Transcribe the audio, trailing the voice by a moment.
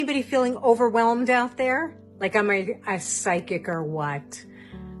Anybody feeling overwhelmed out there? Like I'm a psychic or what?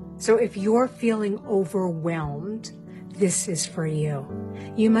 So if you're feeling overwhelmed, this is for you.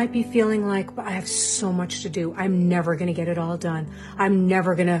 You might be feeling like, I have so much to do. I'm never going to get it all done. I'm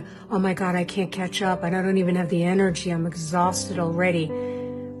never going to, oh my God, I can't catch up. And I don't even have the energy. I'm exhausted already.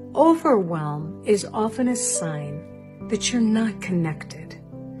 Overwhelm is often a sign that you're not connected.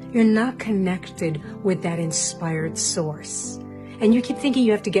 You're not connected with that inspired source. And you keep thinking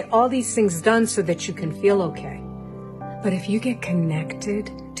you have to get all these things done so that you can feel okay. But if you get connected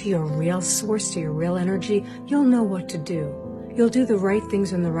to your real source, to your real energy, you'll know what to do. You'll do the right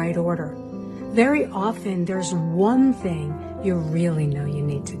things in the right order. Very often, there's one thing you really know you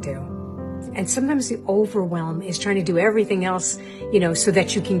need to do. And sometimes the overwhelm is trying to do everything else, so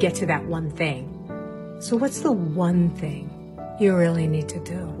that you can get to that one thing. So what's the one thing you really need to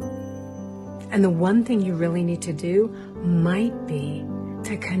do? And the one thing you really need to do might be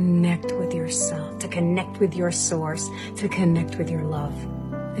to connect with yourself, to connect with your source, to connect with your love,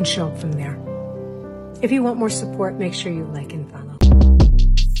 and show up from there. If you want more support, make sure you like and follow.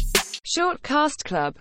 Shortcast Club.